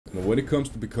Now when it comes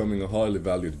to becoming a highly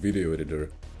valued video editor,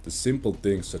 the simple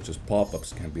things such as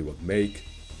pop-ups can be what make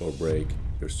or break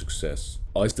your success.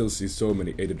 I still see so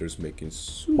many editors making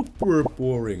super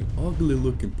boring, ugly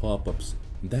looking pop-ups,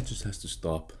 and that just has to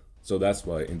stop. So that's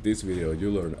why in this video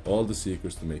you learn all the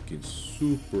secrets to making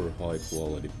super high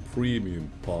quality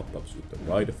premium pop-ups with the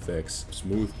right effects,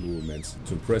 smooth movements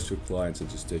to impress your clients and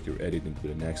just take your editing to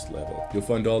the next level. You'll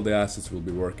find all the assets we'll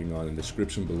be working on in the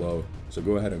description below, so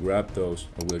go ahead and grab those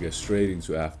and we'll get straight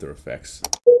into After Effects.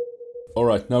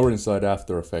 Alright, now we're inside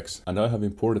After Effects and I have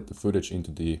imported the footage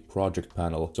into the project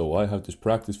panel. So I have this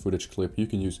practice footage clip. You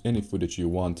can use any footage you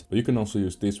want, but you can also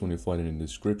use this one, you find it in the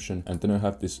description. And then I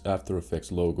have this After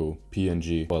Effects logo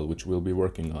PNG file which we'll be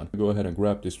working on. Go ahead and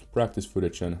grab this practice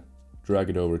footage and drag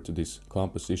it over to this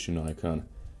composition icon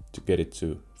to get it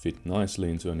to fit nicely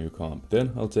into a new comp.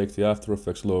 Then I'll take the After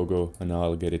Effects logo and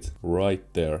I'll get it right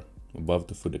there above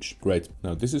the footage. Great,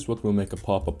 now this is what we'll make a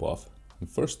pop-up of. And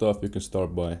first off, you can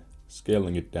start by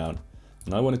scaling it down,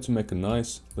 and I wanted to make a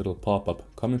nice little pop-up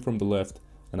coming from the left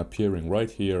and appearing right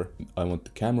here. I want the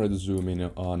camera to zoom in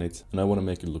on it, and I want to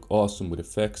make it look awesome with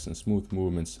effects and smooth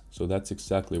movements, so that's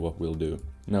exactly what we'll do.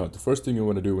 Now the first thing you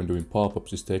want to do when doing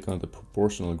pop-ups is take on the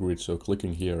proportional grid, so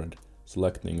clicking here and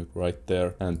selecting it right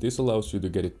there, and this allows you to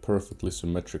get it perfectly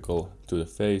symmetrical to the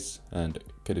face and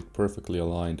get it perfectly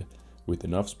aligned with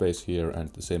enough space here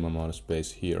and the same amount of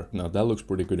space here. Now that looks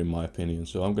pretty good in my opinion,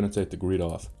 so I'm gonna take the grid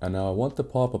off. And now I want the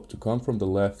pop-up to come from the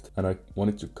left, and I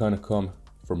want it to kind of come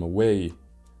from away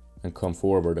and come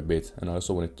forward a bit, and I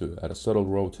also want it to add a subtle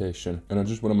rotation, and I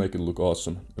just want to make it look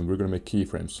awesome. And we're gonna make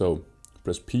keyframes, so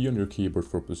press P on your keyboard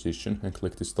for position and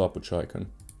click the stopwatch icon.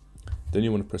 Then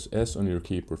you want to press S on your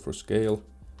keyboard for scale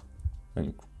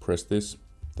and press this,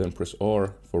 then press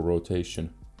R for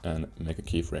rotation and make a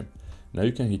keyframe. Now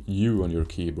you can hit U on your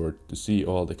keyboard to see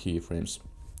all the keyframes.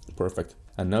 Perfect.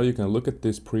 And now you can look at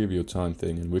this preview time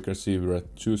thing, and we can see we're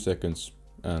at 2 seconds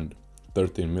and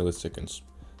 13 milliseconds.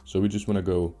 So we just want to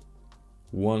go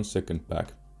 1 second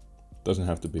back. Doesn't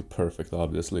have to be perfect,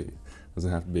 obviously. Doesn't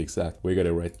have to be exact. We got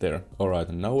it right there. Alright,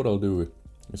 and now what I'll do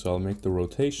is I'll make the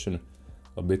rotation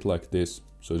a bit like this.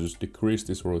 So just decrease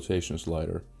this rotation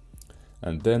slider.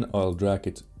 And then I'll drag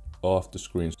it off the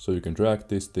screen, so you can drag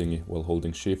this thingy while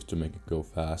holding shift to make it go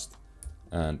fast.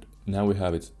 And now we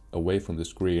have it away from the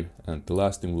screen, and the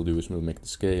last thing we'll do is we'll make the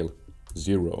scale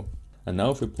 0. And now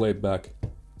if we play it back,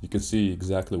 you can see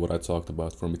exactly what I talked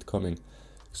about from it coming.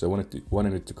 So I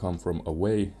wanted it to come from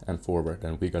away and forward,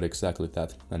 and we got exactly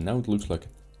that. And now it looks like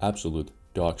absolute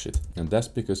dog shit, and that's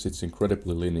because it's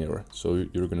incredibly linear. So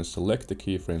you're gonna select the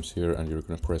keyframes here and you're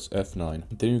gonna press F9.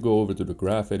 Then you go over to the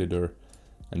graph editor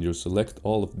and you select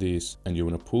all of these, and you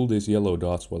want to pull these yellow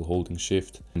dots while holding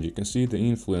shift, and you can see the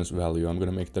influence value. I'm going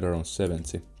to make that around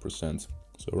 70%,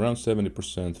 so around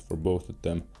 70% for both of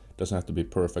them. Doesn't have to be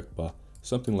perfect, but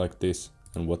something like this.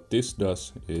 And what this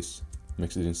does is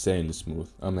makes it insanely smooth.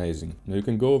 Amazing. Now you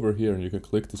can go over here and you can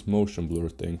click this motion blur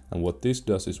thing, and what this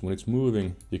does is when it's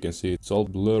moving you can see it's all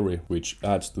blurry, which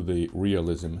adds to the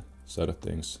realism side of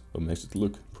things, but makes it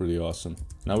look pretty awesome.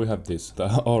 Now we have this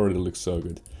that already looks so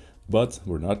good. But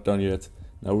we're not done yet.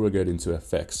 Now we'll get into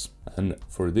effects. And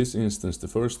for this instance, the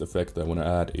first effect I want to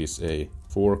add is a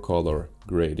 4-color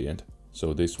gradient.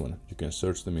 So this one, you can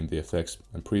search them in the effects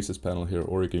and presets panel here,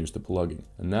 or you can use the plugin.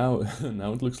 And now,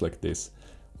 now it looks like this.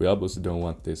 We obviously don't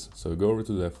want this. So go over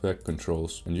to the effect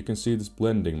controls and you can see this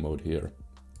blending mode here.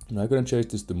 And I'm going to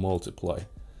change this to multiply.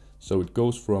 So it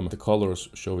goes from the colors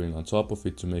showing on top of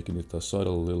it to making it a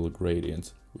subtle little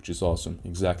gradient, which is awesome,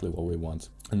 exactly what we want.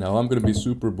 And now I'm gonna be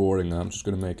super boring. I'm just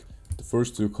gonna make the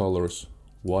first 2 colors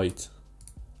white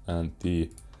and the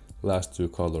last 2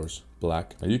 colors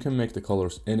black. Now you can make the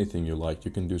colors anything you like.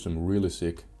 You can do some really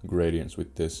sick gradients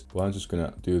with this, but I'm just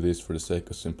gonna do this for the sake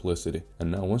of simplicity.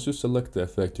 And now once you select the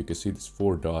effect, you can see these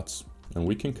 4 dots, and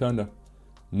we can kind of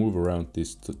move around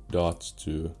these dots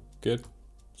to get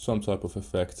some type of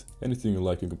effect. Anything you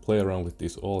like. You can play around with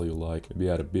this all you like. Maybe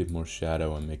add a bit more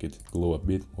shadow and make it glow a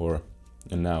bit more.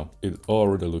 And now it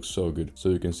already looks so good. So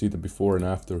you can see the before and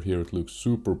after here. It looks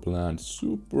super bland,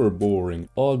 super boring,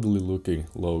 ugly looking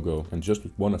logo, and just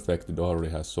with one effect it already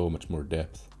has so much more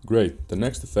depth. Great. The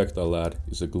next effect I'll add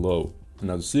is a glow. And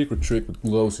now the secret trick with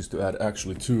glows is to add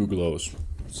actually 2 glows.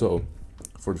 So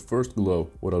for the first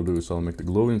glow, what I'll do is I'll make the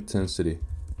glow intensity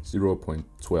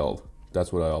 0.12.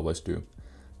 That's what I always do.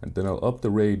 And then I'll up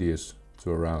the radius to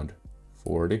around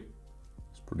 40.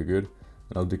 It's pretty good.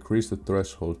 And I'll decrease the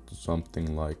threshold to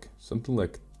something like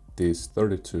this,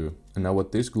 32. And now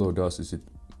what this glow does is it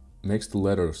makes the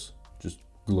letters just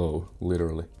glow,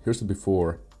 literally. Here's the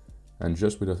before and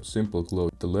just with a simple glow,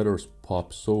 the letters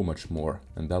pop so much more,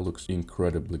 and that looks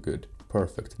incredibly good.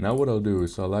 Perfect. Now what I'll do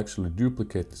is I'll actually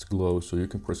duplicate this glow, so you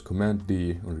can press Command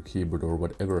D on your keyboard or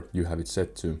whatever you have it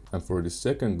set to. And for the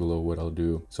second glow, what I'll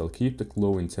do is I'll keep the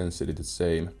glow intensity the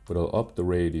same, but I'll up the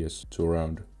radius to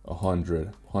around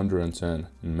 100, 110,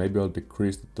 and maybe I'll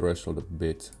decrease the threshold a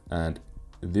bit. And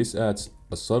this adds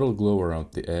a subtle glow around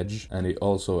the edge, and it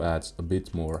also adds a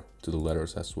bit more to the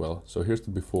letters as well. So here's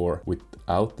the before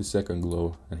without the second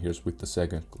glow, and here's with the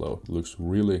second glow. It looks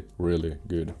really, really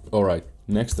good. All right,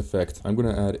 next effect, I'm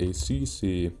gonna add a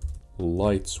CC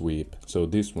light sweep, so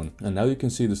this one, and now you can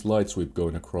see this light sweep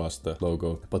going across the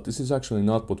logo, but this is actually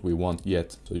not what we want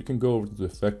yet. So you can go over to the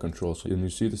effect controls and you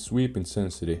see the sweep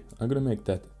intensity. I'm gonna make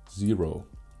that 0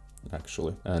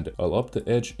 actually, and I'll up the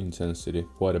edge intensity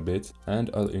quite a bit,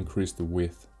 and I'll increase the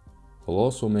width. I'll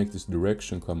also make this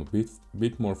direction come a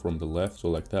bit more from the left, so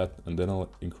like that, and then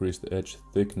I'll increase the edge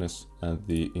thickness and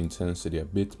the intensity a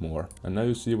bit more. And now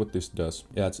you see what this does.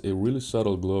 It adds a really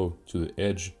subtle glow to the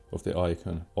edge of the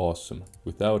icon. Awesome.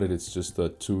 Without it, it's just a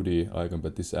 2D icon,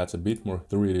 but this adds a bit more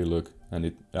 3D look, and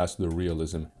it adds the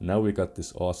realism. Now we got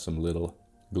this awesome little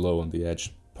glow on the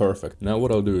edge. Perfect. Now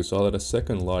what I'll do is I'll add a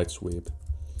second light sweep,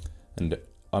 and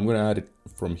I'm gonna add it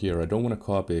from here. I don't want to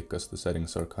copy it because the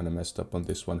settings are kind of messed up on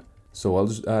this one. So I'll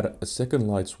just add a second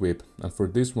light sweep, and for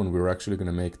this one we're actually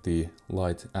gonna make the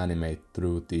light animate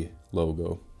through the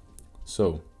logo.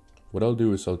 So what I'll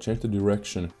do is I'll change the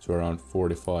direction to around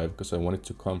 45 because I want it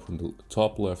to come from the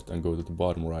top left and go to the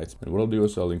bottom right. And what I'll do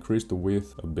is I'll increase the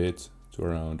width a bit to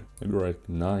around maybe right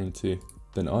 90.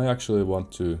 Then I actually want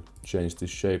to change the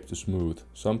shape to smooth.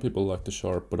 Some people like the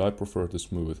sharp, but I prefer the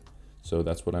smooth. So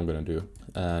that's what I'm gonna do.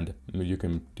 And you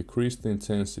can decrease the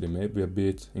intensity maybe a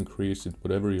bit, increase it,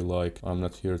 whatever you like. I'm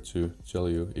not here to tell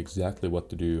you exactly what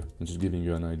to do. I'm just giving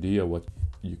you an idea what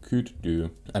you could do.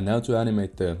 And now to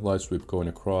animate the light sweep going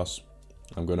across,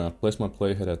 I'm gonna place my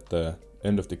playhead at the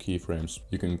end of the keyframes.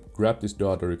 You can grab this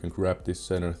dot or you can grab this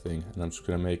center thing, and I'm just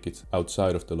gonna make it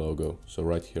outside of the logo, so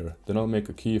right here. Then I'll make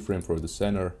a keyframe for the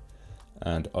center,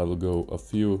 and I will go a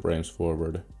few frames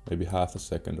forward, maybe half a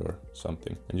second or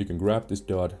something. And you can grab this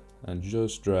dot and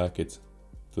just drag it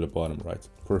to the bottom right.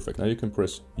 Perfect. Now you can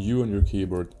press U on your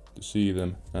keyboard to see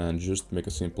them and just make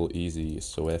a simple easy,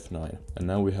 so F9. And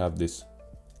now we have this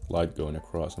light going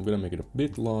across. I'm gonna make it a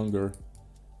bit longer,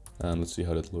 and let's see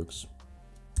how that looks.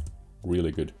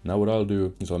 Really good. Now what I'll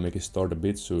do is I'll make it start a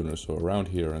bit sooner, so around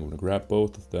here I'm gonna grab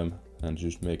both of them and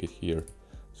just make it here.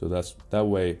 So that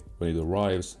way when it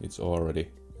arrives it's already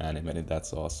animated.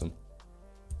 That's awesome.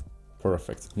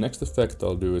 Perfect. Next effect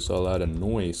I'll do is I'll add a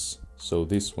noise, so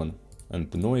this one. And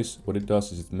the noise, what it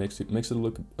does is it makes it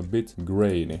look a bit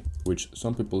grainy, which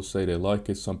some people say they like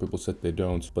it, some people said they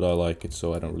don't, but I like it,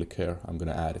 so I don't really care. I'm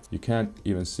gonna add it. You can't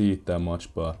even see it that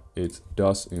much, but it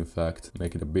does in fact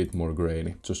make it a bit more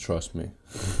grainy. Just trust me,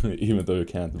 even though you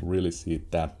can't really see it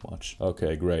that much.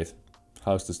 Okay, great.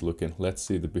 How's this looking? Let's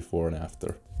see the before and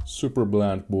after. Super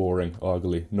bland, boring,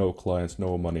 ugly, no clients,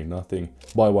 no money, nothing.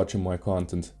 By watching my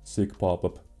content, sick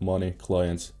pop-up, money,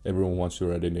 clients, everyone wants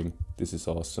your editing. This is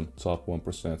awesome. Top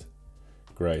 1%.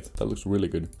 Great. That looks really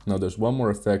good. Now there's one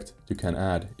more effect you can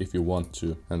add if you want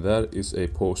to, and that is a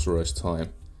posterized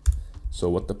time. So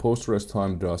what the posterized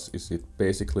time does is it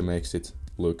basically makes it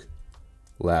look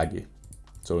laggy.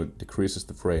 So it decreases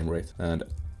the frame rate, and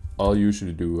I'll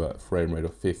usually do a frame rate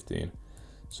of 15.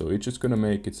 So it's just gonna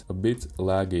make it a bit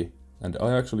laggy, and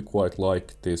I actually quite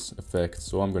like this effect,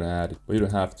 so I'm gonna add it. But you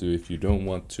don't have to if you don't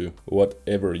want to,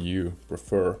 whatever you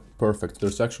prefer. Perfect.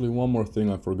 There's actually one more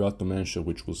thing I forgot to mention,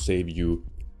 which will save you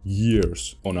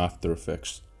years on After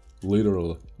Effects.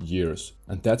 Literal years.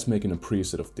 And that's making a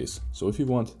preset of this. So if you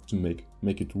want to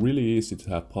make it really easy to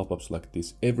have pop-ups like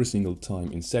this every single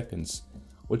time in seconds,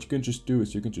 what you can just do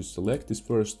is you can just select this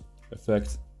first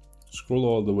effect, scroll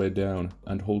all the way down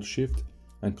and hold Shift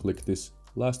and click this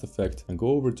last effect and go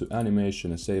over to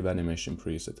animation and save animation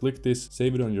preset. Click this,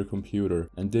 save it on your computer,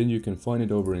 and then you can find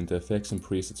it over in the effects and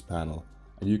presets panel,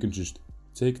 and you can just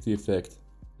take the effect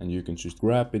and you can just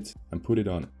grab it and put it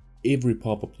on every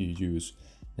pop-up you use,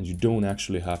 and you don't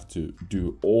actually have to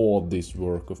do all this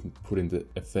work of putting the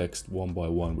effects one by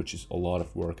one, which is a lot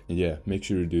of work. And yeah, make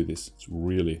sure you do this. It's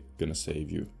really gonna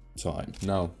save you time.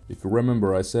 Now, if you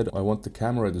remember, I said I want the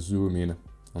camera to zoom in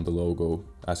on the logo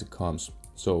as it comes.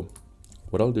 So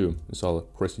what I'll do is I'll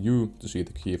press U to see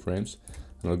the keyframes,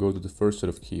 and I'll go to the first set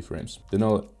of keyframes. Then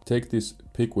I'll take this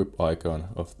pick whip icon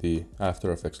of the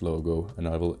After Effects logo, and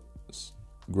I will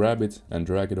grab it and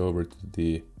drag it over to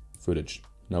the footage.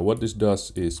 Now what this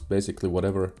does is basically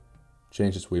whatever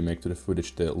changes we make to the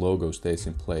footage, the logo stays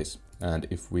in place. And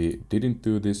if we didn't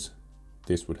do this,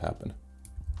 this would happen.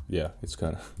 Yeah, it's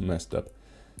kind of messed up.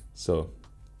 So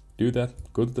do that,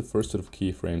 go to the first set of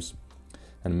keyframes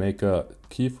and make a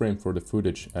keyframe for the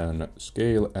footage and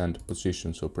scale and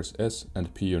position. So press S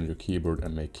and P on your keyboard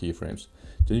and make keyframes.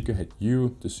 Then you can hit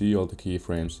U to see all the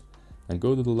keyframes and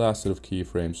go to the last set of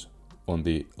keyframes on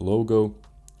the logo,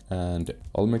 and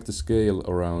I'll make the scale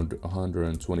around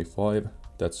 125.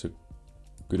 That's a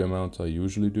good amount I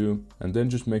usually do. And then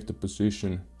just make the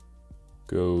position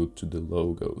go to the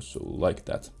logo, so like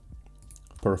that.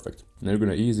 Perfect. Now you're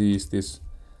gonna ease this.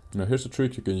 Now here's a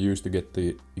trick you can use to get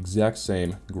the exact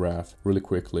same graph really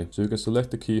quickly. So you can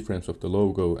select the keyframes of the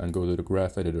logo and go to the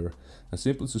graph editor and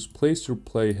simply just place your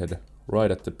playhead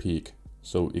right at the peak.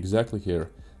 So exactly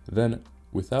here. Then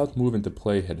without moving the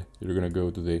playhead, you're gonna go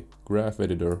to the graph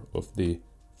editor of the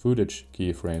footage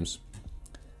keyframes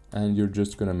and you're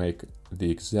just gonna make the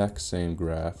exact same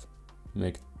graph.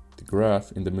 Make the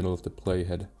graph in the middle of the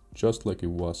playhead just like it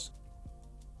was.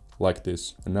 Like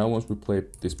this. And now once we play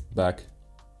this back,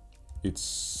 it's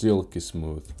silky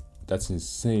smooth. That's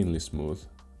insanely smooth.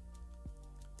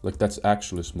 Like that's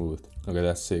actually smooth. Okay,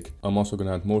 that's sick. I'm also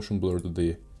gonna add motion blur to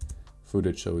the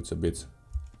footage so it's a bit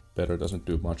better. Doesn't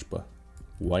do much, but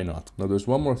why not? Now there's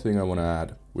one more thing I wanna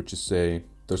add, which is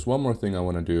there's one more thing I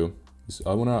wanna do is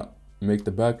I wanna make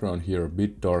the background here a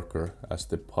bit darker as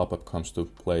the pop-up comes to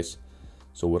place.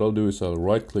 So what I'll do is I'll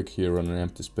right click here on an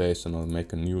empty space and I'll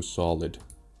make a new solid.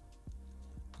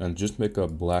 And just make a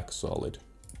black solid.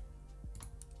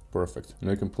 Perfect.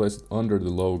 Now you can place it under the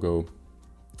logo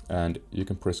and you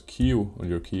can press Q on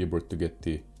your keyboard to get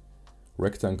the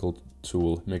rectangle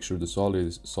tool. Make sure the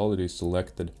solid is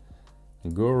selected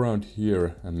and go around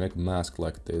here and make a mask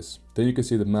like this. Then you can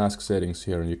see the mask settings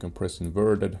here and you can press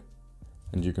inverted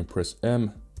and you can press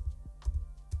M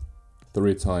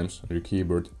 3 times on your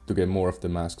keyboard to get more of the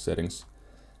mask settings.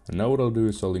 And now what I'll do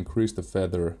is I'll increase the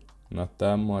feather, not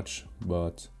that much,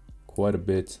 but quite a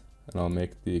bit. And I'll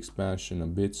make the expansion a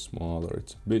bit smaller.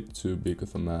 It's a bit too big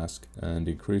of a mask. And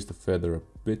increase the feather a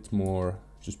bit more.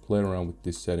 Just play around with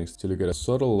these settings till you get a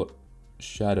subtle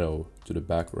shadow to the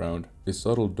background. A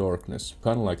subtle darkness,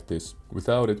 kind of like this.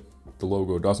 Without it, the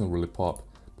logo doesn't really pop.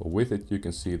 But with it, you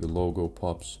can see the logo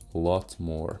pops a lot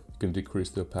more. You can decrease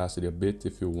the opacity a bit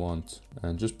if you want.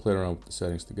 And just play around with the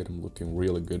settings to get them looking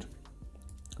really good.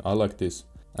 I like this.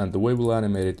 And the way we'll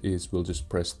animate it is we'll just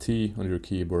press T on your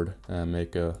keyboard and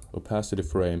make a opacity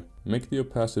frame. Make the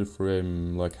opacity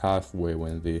frame like halfway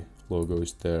when the logo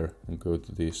is there and go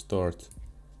to the start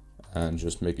and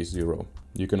just make it 0.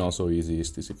 You can also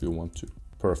ease this if you want to.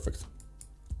 Perfect.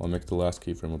 I'll make the last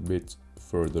keyframe a bit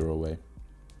further away.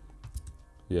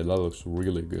 Yeah, that looks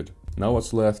really good. Now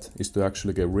what's left is to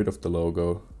actually get rid of the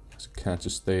logo. So it can't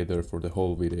just stay there for the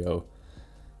whole video.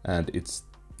 And it's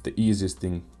the easiest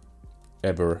thing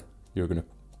ever. You're gonna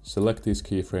select these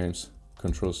keyframes,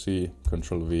 Ctrl C,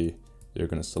 Ctrl V. You're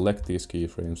gonna select these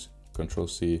keyframes, Ctrl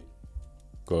C,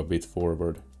 go a bit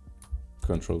forward,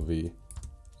 Ctrl V,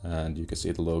 and you can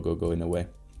see the logo going away.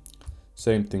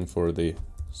 Same thing for the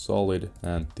solid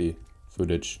and the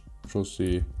footage. Ctrl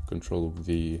C, Ctrl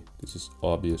V. This is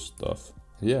obvious stuff.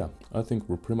 Yeah, I think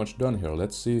we're pretty much done here.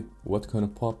 Let's see what kind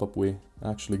of pop-up we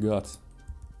actually got.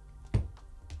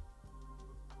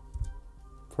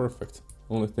 Perfect.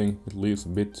 Only thing, it leaves a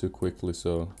bit too quickly,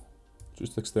 so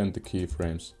just extend the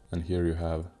keyframes and here you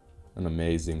have an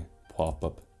amazing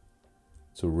pop-up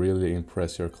to really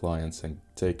impress your clients and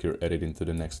take your editing to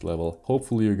the next level.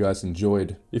 Hopefully you guys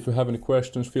enjoyed. If you have any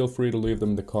questions, feel free to leave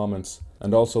them in the comments,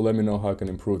 and also let me know how I can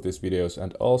improve these videos,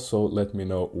 and also let me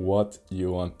know what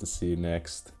you want to see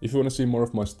next. If you want to see more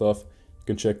of my stuff, you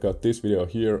can check out this video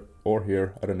here or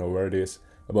here, I don't know where it is,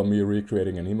 about me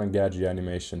recreating an Imangaji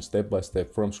animation step by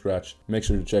step from scratch. Make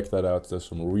sure to check that out, there's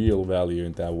some real value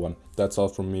in that one. That's all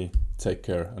from me, take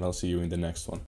care, and I'll see you in the next one.